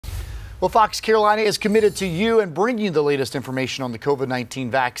Well, Fox Carolina is committed to you and bringing you the latest information on the COVID-19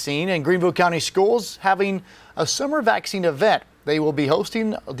 vaccine, and Greenville County Schools having a summer vaccine event. They will be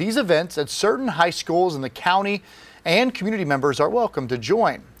hosting these events at certain high schools in the county, and community members are welcome to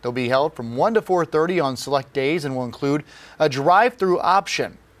join. They'll be held from 1 to 4:30 on select days and will include a drive-through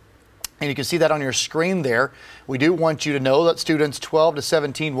option. And you can see that on your screen there. We do want you to know that students 12 to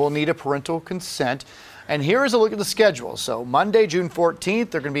 17 will need a parental consent. And here is a look at the schedule. So Monday, June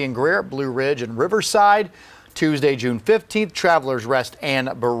 14th, they're going to be in Greer, Blue Ridge, and Riverside. Tuesday, June 15th, Travelers Rest and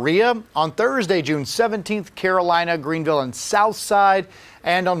Berea. On Thursday, June 17th, Carolina, Greenville, and Southside.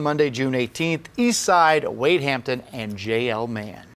 And on Monday, June 18th, Eastside, Wade Hampton, and JL Mann.